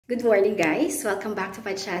Good morning, guys. Welcome back to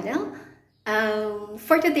my channel.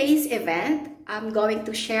 For today's event, I'm going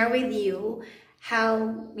to share with you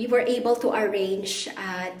how we were able to arrange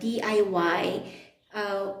a DIY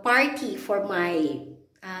party for my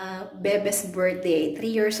baby's birthday. 3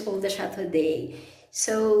 years old na siya today.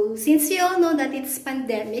 So, since you all know that it's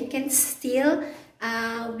pandemic and still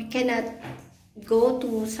we cannot go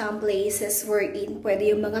to some places wherein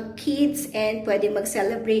pwede yung mga kids and pwede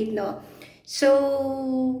mag-celebrate, no?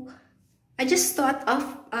 So, I just thought of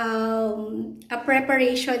a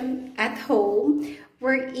preparation at home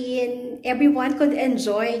wherein everyone could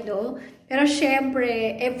enjoy, no? Pero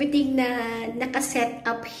syempre, everything na nakaset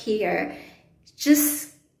up here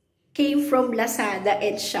just came from Lazada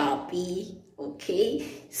and Shopee. Okay?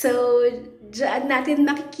 So, dyan natin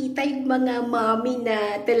makikita yung mga mommy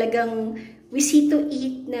na talagang we see to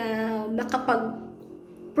eat na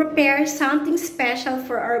makapag-prepare something special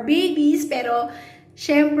for our babies, pero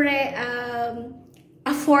syempre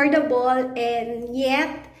affordable and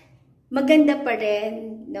yet maganda pa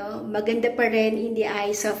rin, no? Maganda pa rin in the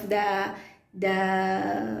eyes of the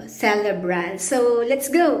celebrant. So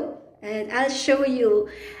let's go and I'll show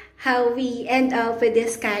you how we end up with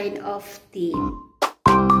this kind of theme.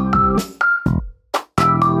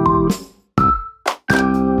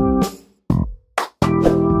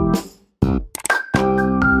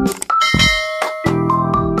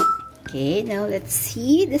 Okay, now let's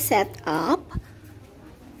see the setup.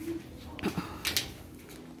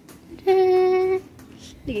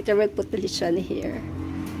 Later we'll put the lechon here.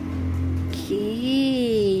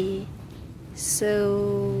 Okay,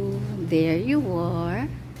 so there you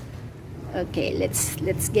are. Okay, let's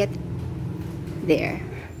get there.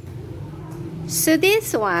 So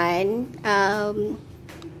this one,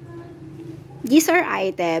 these are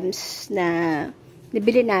items na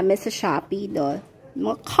nabili namin sa Shopee, no?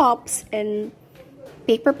 Mga cups and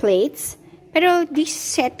paper plates. Pero this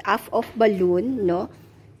set of balloon, no?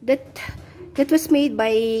 That was made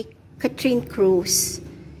by Catherine Cruz.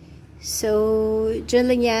 So, dyan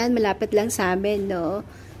lang yan. Malapit lang sa amin, no?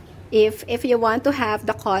 If you want to have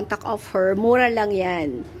the contact of her, mura lang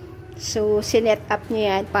yan. So, sinet up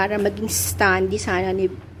niya yan para maging standy sana ni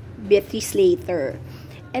Beatrice later.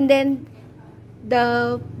 And then,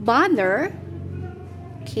 the banner,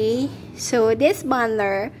 okay, so this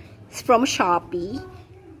banner is from Shopee.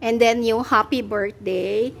 And then yung happy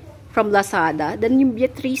birthday from Lazada. Then yung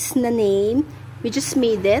Beatrice na name, we just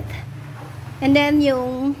made it. And then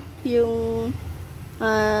yung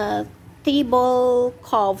table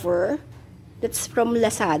cover, that's from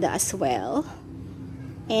Lazada as well.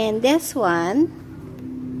 And this one,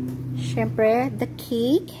 syempre, the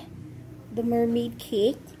cake, the mermaid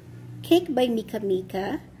cake by Mika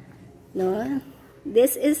Mika, no?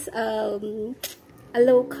 This is a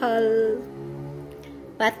local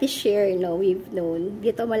patissier, no, we've known.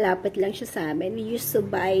 Dito malapit lang siya sa amin. We used to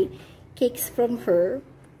buy cakes from her,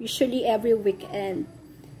 usually every weekend.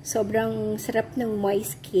 Sobrang sarap ng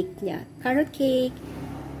moist cake niya. Carrot cake,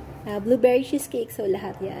 blueberry cheesecake, so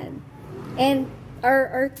lahat yan. And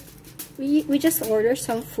we just ordered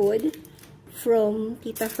some food from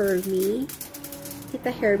Tita Hermie.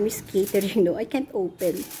 Tita Hermie's catering, no? I can't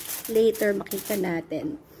open. Later, makita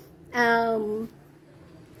natin.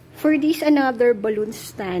 For this another balloon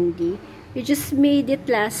standee, we just made it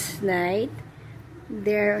last night.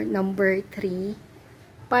 They're number 3.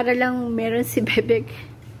 Para lang meron si Bebek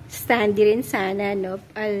standee rin sana, no?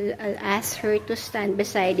 I'll ask her to stand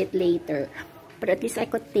beside it later. But at least I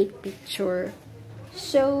could take picture.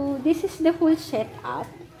 So, this is the whole setup.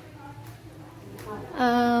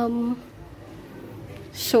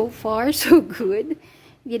 So far, so good.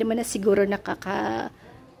 Hindi naman na siguro nakakaawa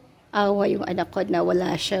yung anak ko na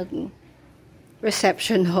wala siyang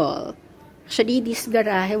reception hall. Actually, this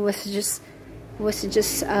garahe was just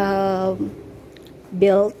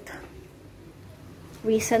built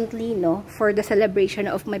recently, no, for the celebration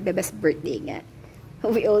of my baby's birthday nga.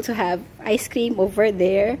 We also have ice cream over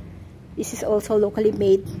there. This is also locally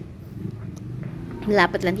made.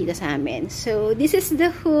 Malapit lang dito sa amin. So, this is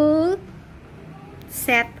the whole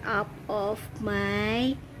setup of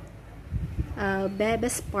my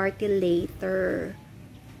baby's party later.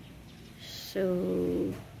 So,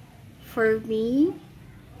 for me,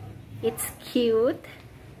 it's cute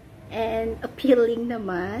and appealing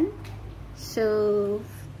naman. So,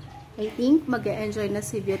 I think mag-enjoy na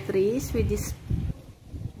si Beatrice with this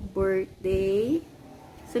birthday.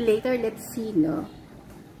 So, later, let's see, no?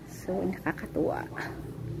 So, nakakatuwa.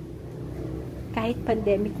 Kahit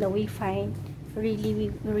pandemic na we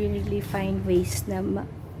really find ways na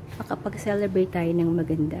makapag-celebrate tayo ng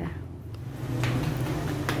maganda.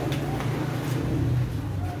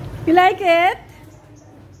 You like it?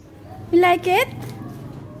 You like it?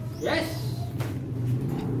 Yes!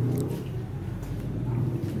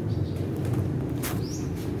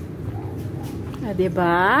 Ah,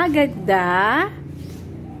 diba? Ganda?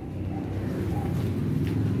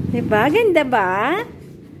 Diba? Ganda ba?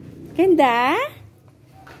 Ganda?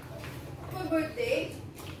 For birthday?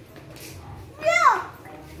 Look!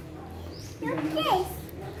 Look this!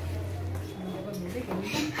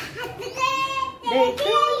 Happy birthday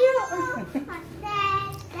to you! Happy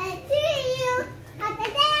birthday to you! Happy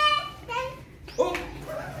birthday! Oh!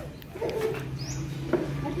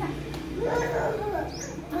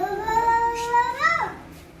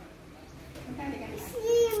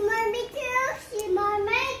 See mommy too? See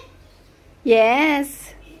mommy?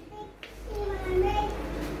 Yes. See mommy?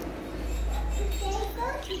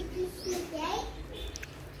 Today?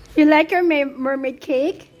 You like your mermaid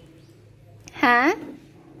cake? Huh?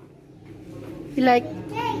 You like?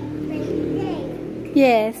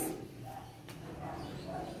 Yes.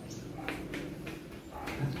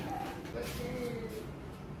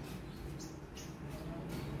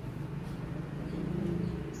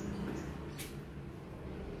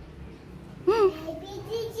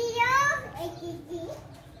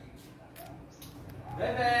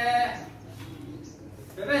 Bebe!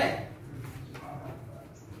 Bebe!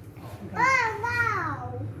 Oh,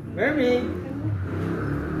 wow! Mermaid!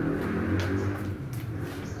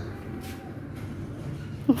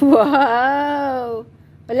 Wow.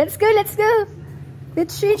 Well, let's go, let's go.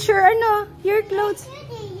 Let's change your, your clothes.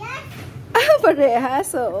 Ah,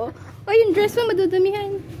 parehas, oo. Oh, yung dress mo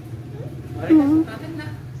madudumihan. Ay, nasa natin na.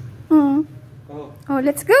 Hmm. Oh. Oh,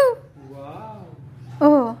 let's go. Wow!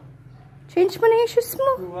 Oh. Change mo na yung shoes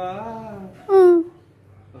mo. Wow! Hmm.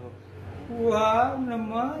 Oh. Wow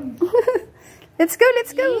naman! Let's go,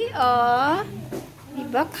 let's go. Oh.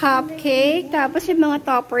 Diba, cupcake. Tapos yung mga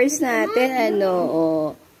toppers natin,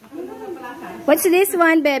 oh. What's this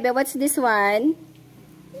one, bebe? What's this one?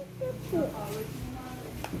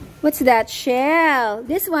 What's that? Shell.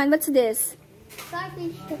 This one, what's this?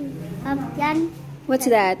 Yan. What's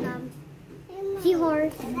that?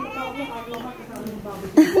 Seahorse.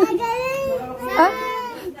 Oh,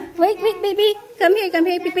 wait, baby. Come here.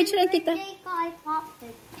 Pipicture lang kita.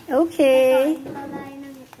 Okay.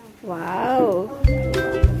 Wow.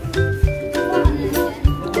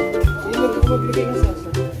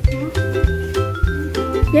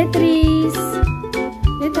 Beatrice.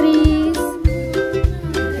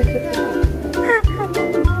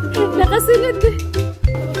 Nakasunod.